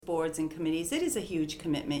boards and committees, it is a huge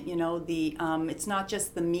commitment. It's not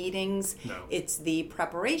just the meetings, No. It's the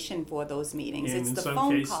preparation for those meetings. And it's in the some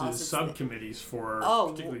phone cases, calls. subcommittees for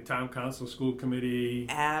particularly town council, school committee.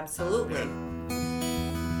 Absolutely.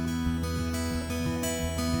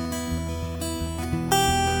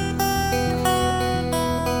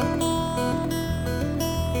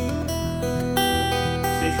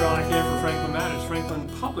 Here for Franklin Matters, Franklin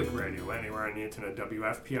Public Radio, anywhere on the internet,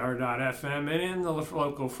 WFPR.FM, and in the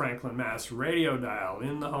local Franklin, Mass radio dial,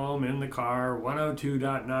 in the home, in the car,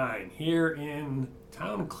 102.9. Here in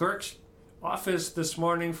Town Clerk's office this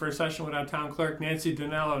morning for a session with our Town Clerk, Nancy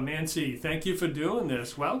Danello. Nancy, thank you for doing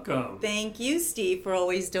this. Welcome. Thank you, Steve, for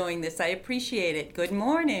always doing this. I appreciate it. Good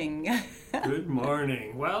morning. Good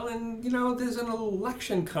morning. Well, and there's an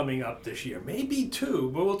election coming up this year, maybe two,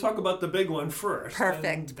 but we'll talk about the big one first.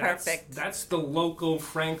 Perfect. That's the local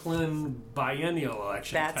Franklin biennial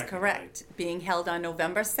election. That's correct. Being held on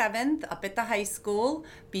November 7th up at the high school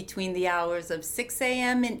between the hours of 6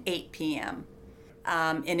 a.m. and 8 p.m.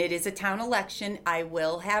 And it is a town election. I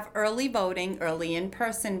will have early voting, early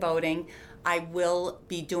in-person voting. I will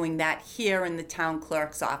be doing that here in the town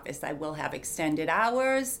clerk's office. I will have extended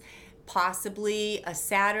hours, possibly a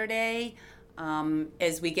Saturday.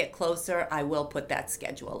 As we get closer, I will put that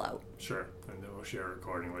schedule out. Sure, and then we'll share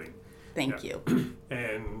accordingly. Thank you.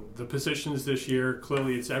 And the positions this year,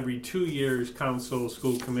 clearly it's every 2 years, council,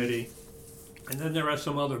 school committee. And then there are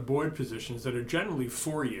some other board positions that are generally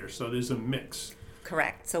 4 years, so there's a mix.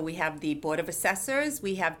 Correct. So we have the Board of Assessors.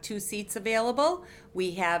 We have 2 seats available.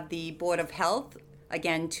 We have the Board of Health.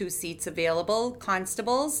 Again, 2 seats available.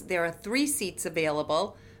 Constables, there are 3 seats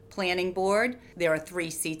available. Planning Board, there are 3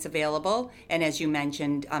 seats available. And as you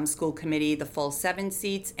mentioned, School Committee, the full 7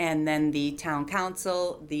 seats. And then the Town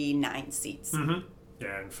Council, the 9 seats. Mm-hmm.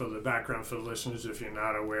 Yeah, and for the background for the listeners, if you're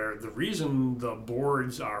not aware, the reason the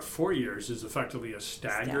boards are 4 years is effectively a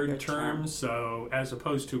staggered term. So as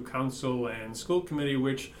opposed to council and school committee,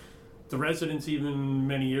 which the residents even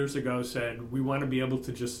many years ago said, we want to be able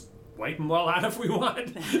to just wipe them all out if we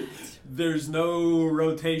want. There's no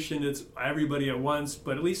rotation, it's everybody at once,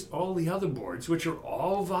 but at least all the other boards, which are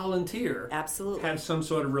all volunteer, absolutely have some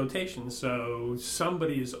sort of rotation. So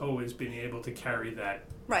somebody is always being able to carry that.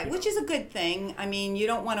 Right, which is a good thing. I mean, you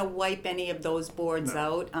don't want to wipe any of those boards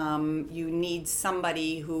out. You need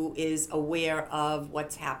somebody who is aware of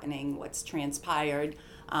what's happening, what's transpired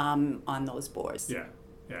on those boards. Yeah,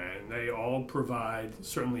 and they all provide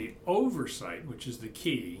certainly oversight, which is the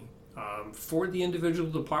key, for the individual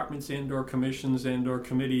departments and or commissions and or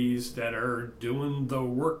committees that are doing the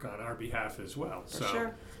work on our behalf as well. For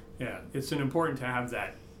sure. Yeah, it's important to have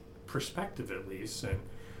that perspective at least. And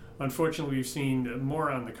unfortunately, we've seen more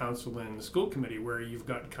on the council and the school committee where you've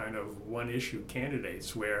got kind of one-issue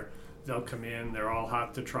candidates where they'll come in, they're all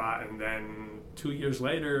hot to trot, and then 2 years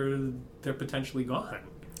later, they're potentially gone.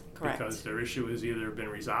 Correct. Because their issue has either been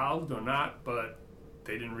resolved or not, but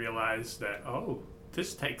they didn't realize that,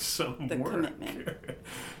 this takes some work. Commitment.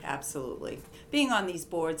 Absolutely. Being on these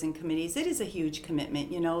boards and committees, it is a huge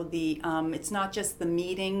commitment. It's not just the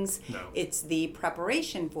meetings, it's the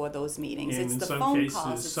preparation for those meetings. And it's in the some phone cases,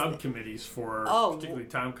 calls. subcommittees for particularly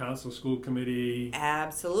town council, school committee.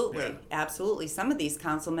 Absolutely. Absolutely. Some of these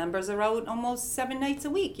council members are out almost 7 nights a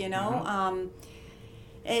week, Mm-hmm.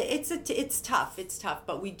 It's tough,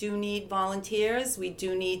 but we do need volunteers. We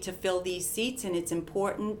do need to fill these seats, and it's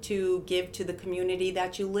important to give to the community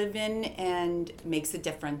that you live in, and it makes a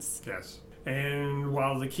difference. Yes. And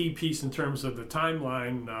while the key piece in terms of the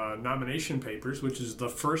timeline, nomination papers, which is the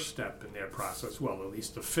first step in their process, well, at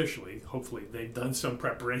least officially, hopefully they've done some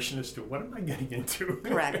preparation as to what am I getting into.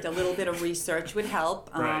 Correct. A little bit of research would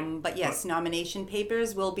help. Right. But yes, nomination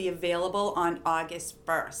papers will be available on August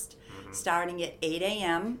 1st. Starting at 8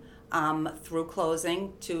 a.m. Through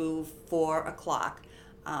closing to 4 o'clock.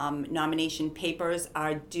 Nomination papers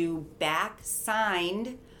are due back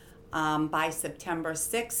signed by September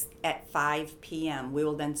 6th at 5 p.m. We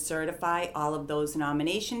will then certify all of those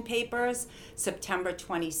nomination papers. September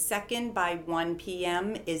 22nd by 1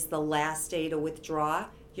 p.m. is the last day to withdraw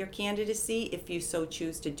your candidacy if you so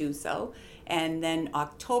choose to do so. And then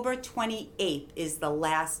October 28th is the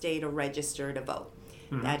last day to register to vote.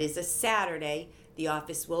 Mm-hmm. That is a Saturday. The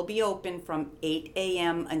office will be open from 8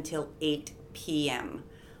 a.m. until 8 p.m.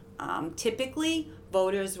 Typically,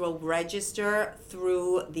 voters will register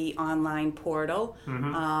through the online portal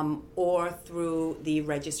or through the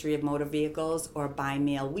Registry of Motor Vehicles or by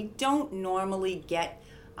mail. We don't normally get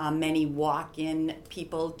many walk-in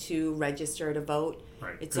people to register to vote.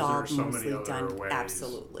 Right, It's 'cause all there are so mostly many other done. ways.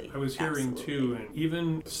 Absolutely. I was hearing Absolutely. too, and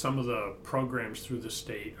even some of the programs through the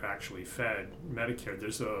state actually fed Medicare.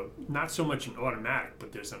 There's not so much an automatic,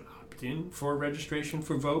 but there's an opt-in for registration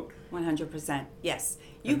for vote. 100%. Yes,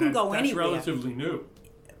 you And can go that's anywhere. relatively new.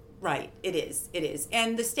 Right, it is.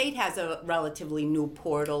 And the state has a relatively new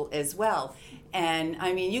portal as well. And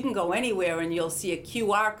I mean, you can go anywhere and you'll see a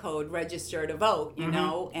QR code, register to vote, you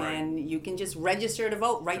know, and you can just register to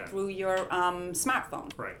vote right through your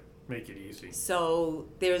smartphone. Right, make it easy. So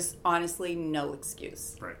there's honestly no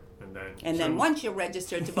excuse. Right, And then once you're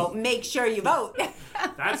registered to vote, make sure you vote.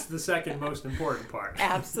 That's the second most important part.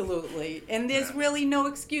 Absolutely. And there's really no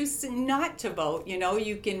excuse not to vote. You know,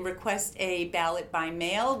 you can request a ballot by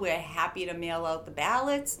mail. We're happy to mail out the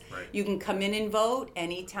ballots. Right. You can come in and vote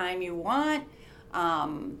anytime you want.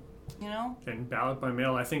 You know? And ballot by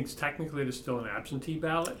mail, I think technically there's still an absentee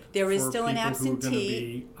ballot. There is still an For people who are going to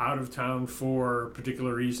absentee. be out of town for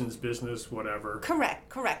particular reasons, business, whatever.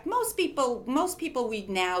 Correct. Most people we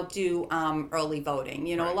now do early voting.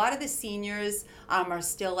 You know, Right. a lot of the seniors are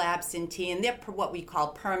still absentee, and they're what we call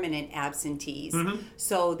permanent absentees.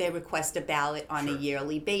 So they request a ballot on a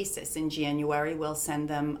yearly basis. In January, we'll send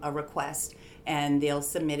them a request, and they'll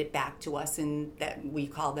submit it back to us, and that we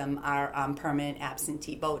call them our permanent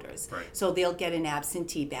absentee voters. Right. So they'll get an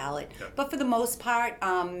absentee ballot. Yep. But for the most part,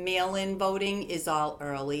 mail-in voting is all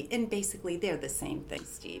early, and basically they're the same thing,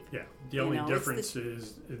 Steve. Yeah, the only difference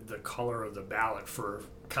is the color of the ballot for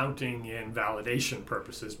counting and validation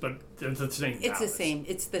purposes, but they're the same ballots.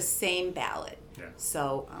 It's the same ballot. Yeah.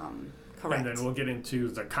 So, correct. And then we'll get into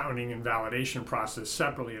the counting and validation process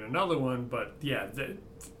separately in another one, but yeah,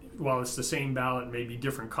 while it's the same ballot, maybe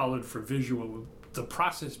different colored for visual, the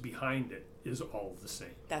process behind it is all the same.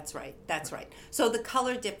 That's right. So the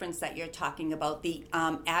color difference that you're talking about, the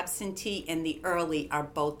absentee and the early are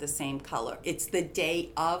both the same color. It's the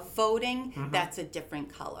day of voting that's a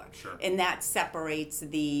different color. Sure. And that separates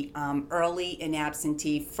the early and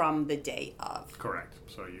absentee from the day of. Correct.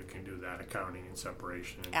 So you can do that accounting and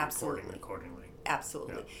separation and Absolutely. reporting accordingly.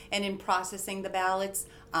 Absolutely. Yeah. And in processing the ballots,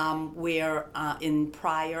 where in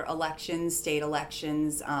prior elections, state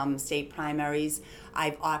elections, state primaries,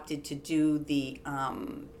 I've opted to do the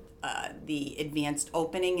advanced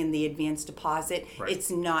opening and the advanced deposit. Right. It's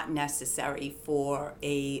not necessary for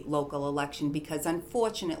a local election because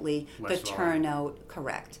unfortunately Less the volume. turnout,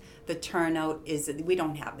 correct. The turnout we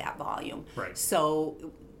don't have that volume. Right.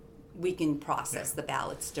 So we can process the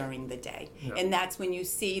ballots during the day. Yeah. And that's when you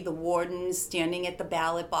see the wardens standing at the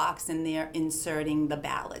ballot box and they're inserting the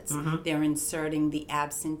ballots. They're inserting the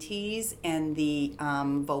absentees and the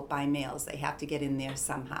vote by mails. They have to get in there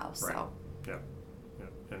somehow. Right. So. Yeah.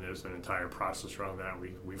 And there's an entire process around that.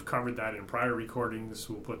 We've covered that in prior recordings.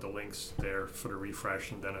 We'll put the links there for the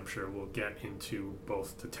refresh, and then I'm sure we'll get into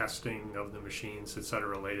both the testing of the machines, et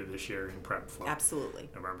cetera, later this year in prep for Absolutely.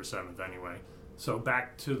 November 7th anyway. So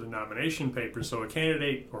back to the nomination paper. So a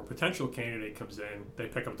candidate or potential candidate comes in, they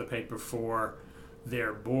pick up the paper for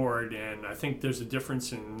their board, and I think there's a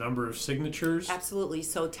difference in number of signatures. Absolutely.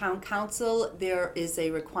 So town council, there is a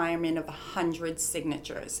requirement of 100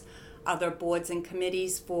 signatures. Other boards and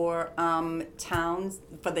committees for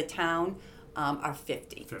the town are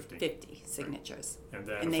 50 signatures. And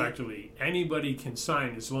then effectively anybody can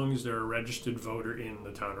sign as long as they're a registered voter in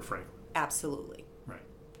the town of Franklin. Absolutely. Right.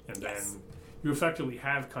 And then you effectively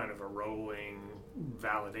have kind of a rolling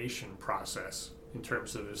validation process in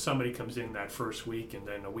terms of if somebody comes in that first week and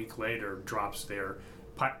then a week later drops their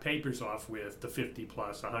papers off with the 50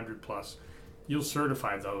 plus, 100 plus, you'll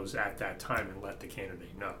certify those at that time and let the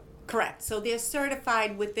candidate know. Correct. So they're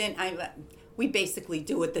certified within, we basically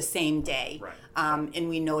do it the same day. Right. And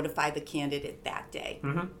we notify the candidate that day.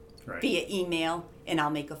 Right. Via email, and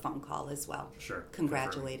I'll make a phone call as well. Sure.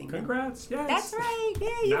 Congratulating them. Congrats, yes. That's right. Yeah,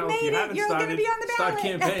 you now, made if you it. haven't You're going to be on the start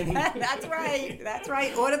ballot. campaigning. That's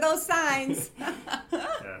right. Order those signs.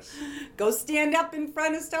 Yes. Go stand up in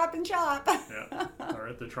front of Stop and Shop. Yeah. Or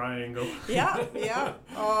at the Triangle. Yeah.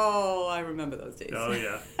 Oh, I remember those days. Oh,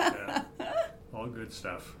 yeah. All good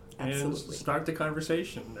stuff. Absolutely. And start the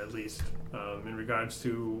conversation, at least, in regards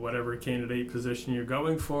to whatever candidate position you're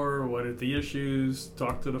going for, what are the issues,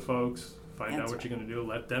 talk to the folks, find out what you're going to do,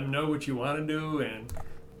 let them know what you want to do, and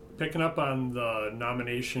picking up on the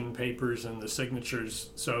nomination papers and the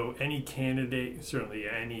signatures. So any candidate, certainly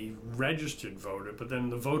any registered voter, but then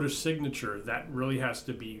the voter signature, that really has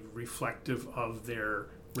to be reflective of their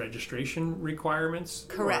registration requirements?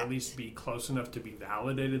 Correct. Or at least be close enough to be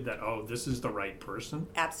validated that, oh, this is the right person?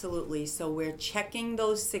 Absolutely. So we're checking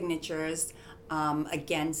those signatures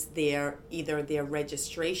against either their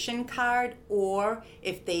registration card, or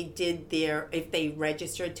if they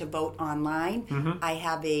registered to vote online, I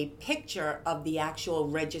have a picture of the actual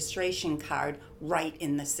registration card right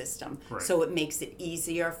in the system. Right. So it makes it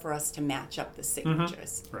easier for us to match up the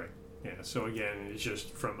signatures. Right. Yeah. So again, it's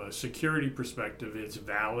just from a security perspective, it's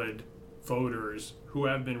valid voters who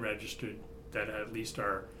have been registered that at least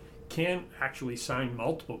can actually sign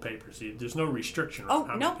multiple papers. There's no restriction on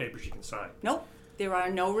how many papers you can sign. Nope, there are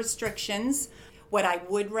no restrictions. What I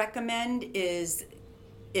would recommend is,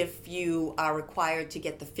 if you are required to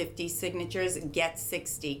get the 50 signatures, get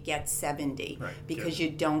 60, get 70, right. Because you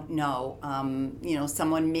don't know.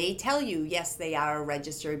 Someone may tell you, yes, they are a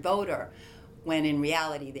registered voter, when in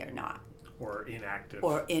reality they're not. Or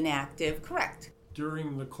inactive. Correct.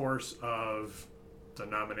 During the course of the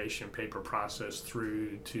nomination paper process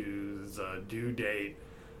through to the due date,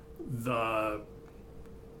 the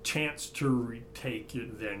chance to take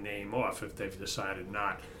their name off if they've decided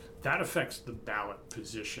not, that affects the ballot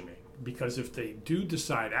positioning. Because if they do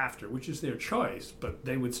decide after, which is their choice, but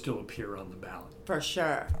they would still appear on the ballot. For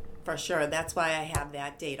sure. That's why I have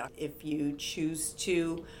that data. If you choose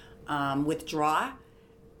to withdraw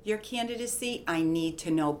your candidacy, I need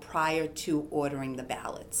to know prior to ordering the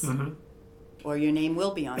ballots. Or your name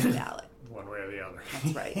will be on the ballot. One way or the other.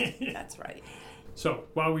 That's right. So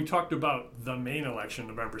while we talked about the main election,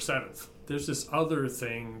 November 7th, there's this other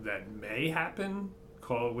thing that may happen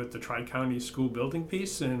called with the Tri-County school building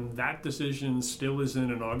piece, and that decision still is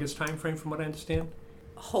in an August timeframe from what I understand?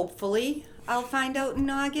 Hopefully I'll find out in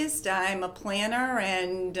August. I'm a planner,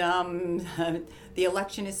 and the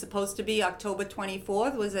election is supposed to be October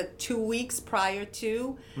 24th. Was it 2 weeks prior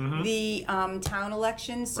to the town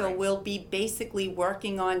election? So right. We'll be basically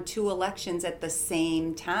working on 2 elections at the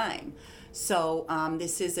same time. So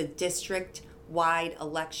this is a district-wide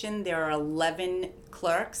election. There are 11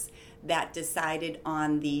 clerks that decided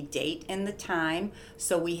on the date and the time.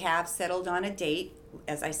 So we have settled on a date,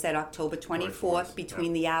 as I said, October 24th,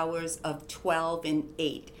 between the hours of 12 and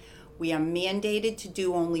 8. We are mandated to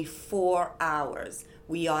do only 4 hours.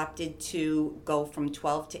 We opted to go from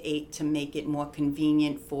 12 to 8 to make it more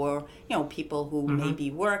convenient for, people who may be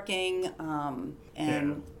working.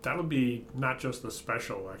 And that'll be not just a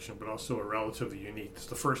special election, but also a relatively unique. It's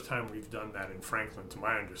the first time we've done that in Franklin, to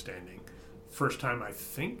my understanding. First time, I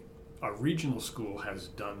think, a regional school has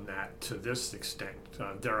done that to this extent.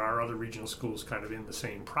 There are other regional schools kind of in the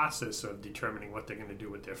same process of determining what they're going to do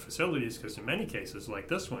with their facilities, because in many cases, like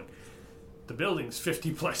this one, the building's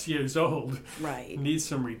 50 plus years old, right, needs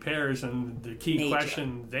some repairs, and the key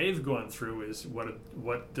question they've gone through is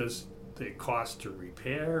what does it cost to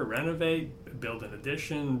repair, renovate, build an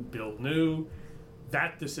addition, build new?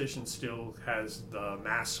 That decision still has the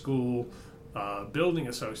Mass School Building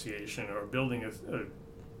Association, or building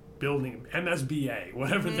MSBA,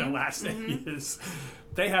 whatever their last name is.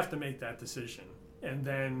 They have to make that decision. And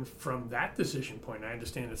then from that decision point, I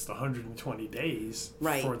understand it's the 120 days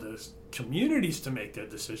for the communities to make their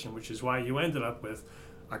decision, which is why you ended up with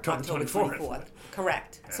October 24th.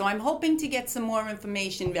 Correct. Yeah. So I'm hoping to get some more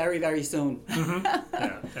information very, very soon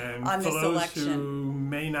And on for this those election. who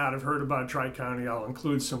may not have heard about Tri-County, I'll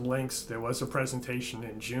include some links. There was a presentation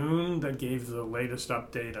in June that gave the latest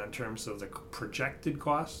update on terms of the projected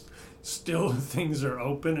costs. Still, things are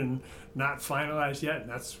open and not finalized yet, and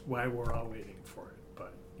that's why we're all waiting for it.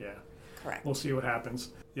 But yeah, correct. We'll see what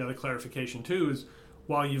happens. The other clarification too is,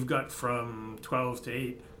 while you've got from 12 to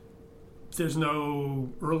 8, there's no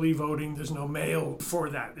early voting, there's no mail for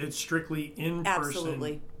that. It's strictly in person.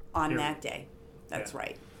 Absolutely, on that day. That's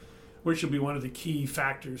right. Which will be one of the key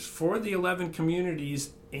factors for the 11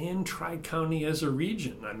 communities and Tri-County as a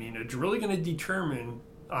region. I mean, it's really going to determine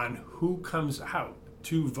on who comes out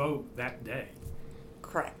to vote that day.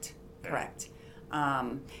 Correct.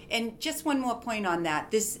 And just one more point on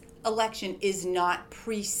that. This election is not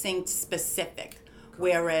precinct specific.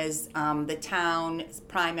 Whereas the town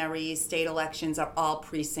primaries, state elections are all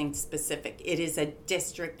precinct specific. It is a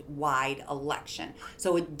district-wide election.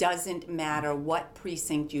 So it doesn't matter what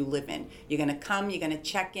precinct you live in. You're going to come, you're going to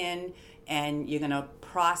check in, and you're going to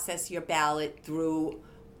process your ballot through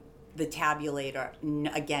the tabulator,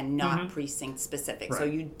 again, not precinct specific. So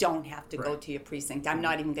Right. you don't have to go Right. to your precinct. I'm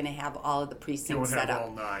not even going to have all of the You precincts won't set have up.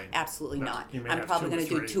 all 9. Absolutely No, not. you may I'm have probably 2 or going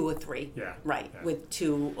to do 3. 2 or 3. Yeah. Right, Yeah. with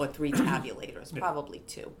 2 or 3 tabulators, probably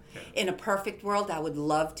 2. Yeah. In a perfect world, I would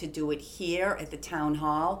love to do it here at the town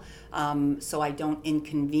hall, so I don't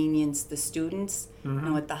inconvenience the students,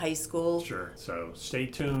 at the high school. Sure. So stay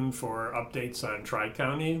tuned for updates on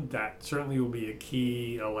Tri-County. That certainly will be a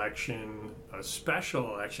key election, a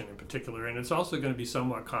special election in particular, and it's also going to be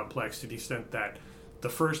somewhat complex to the extent that the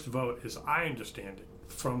first vote, as I understand it,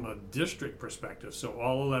 from a district perspective, so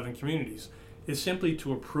all 11 communities, is simply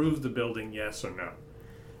to approve the building, yes or no.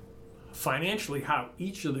 Financially, how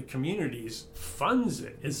each of the communities funds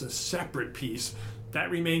it is a separate piece.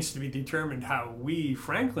 That remains to be determined how we,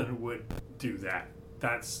 Franklin, would do that.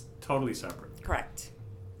 That's totally separate. Correct.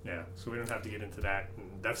 Yeah, so we don't have to get into that. And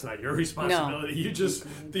that's not your responsibility. You just,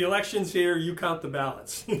 the election's here, you count the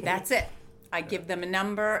ballots. That's it. I give them a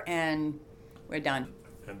number and we're done.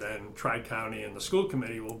 And then Tri-County and the school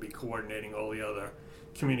committee will be coordinating all the other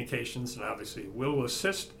communications, and obviously we'll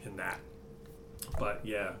assist in that. But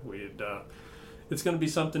yeah, it's going to be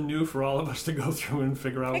something new for all of us to go through and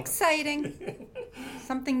figure out. Exciting.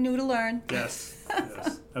 Something new to learn. Yes.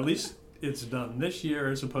 At least it's done this year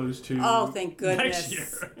as opposed to Thank goodness. next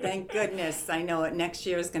year. Thank goodness. I know it. Next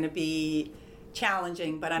year is going to be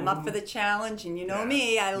challenging, but I'm up for the challenge, and you know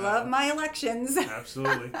me, I love my elections.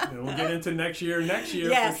 Absolutely. And we'll get into next year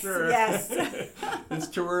yes, for sure. Yes. It's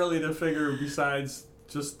too early to figure besides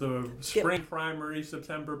just the spring primary,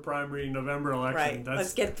 September primary, November election. Right.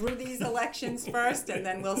 Let's get through these elections first, and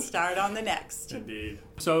then we'll start on the next. Indeed.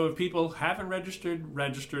 So if people haven't registered,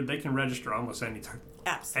 they can register almost anytime.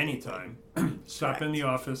 Absolutely. Anytime. Stop in the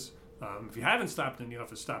office. If you haven't stopped in the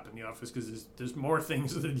office, stop in the office, because there's more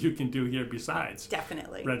things that you can do here besides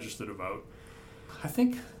definitely register to vote. I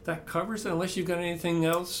think that covers it, unless you've got anything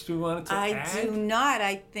else you wanted to add. I do not.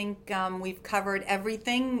 I think we've covered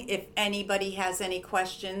everything. If anybody has any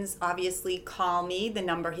questions, obviously call me. The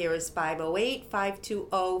number here is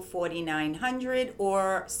 508-520-4900,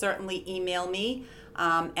 or certainly email me,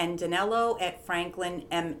 and Danello at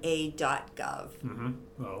franklinma.gov.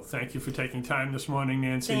 Well, thank you for taking time this morning,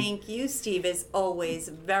 Nancy. Thank you, Steve. As always,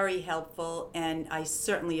 very helpful, and I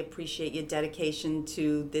certainly appreciate your dedication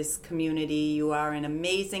to this community. You are an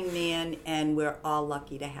amazing man, and we're all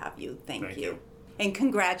lucky to have you. Thank you. And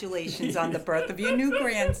congratulations on the birth of your new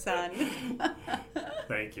grandson.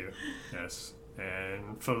 Thank you. Yes.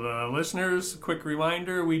 And for the listeners, a quick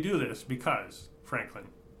reminder, we do this because Franklin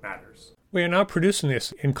matters. We are now producing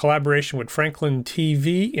this in collaboration with Franklin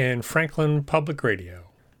TV and Franklin Public Radio.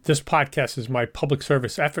 This podcast is my public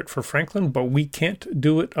service effort for Franklin, but we can't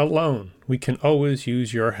do it alone. We can always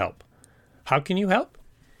use your help. How can you help?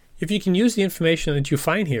 If you can use the information that you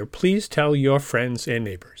find here, please tell your friends and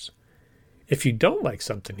neighbors. If you don't like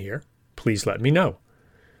something here, please let me know.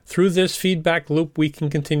 Through this feedback loop, we can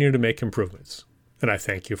continue to make improvements. And I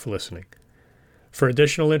thank you for listening. For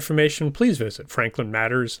additional information, please visit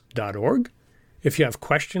franklinmatters.org. If you have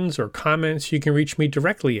questions or comments, you can reach me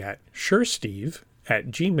directly at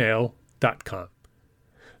suresteve@gmail.com.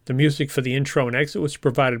 The music for the intro and exit was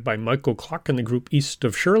provided by Michael Clerk and the group East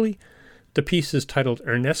of Shirley. The piece is titled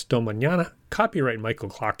Ernesto Mañana, copyright Michael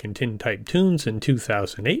Clerk and Tintype Tunes in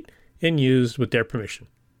 2008, and used with their permission.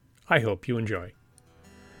 I hope you enjoy.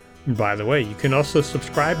 And by the way, you can also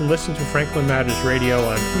subscribe and listen to Franklin Matters Radio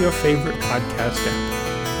on your favorite podcast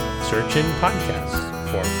app. Search in podcasts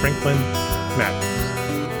for Franklin Matters.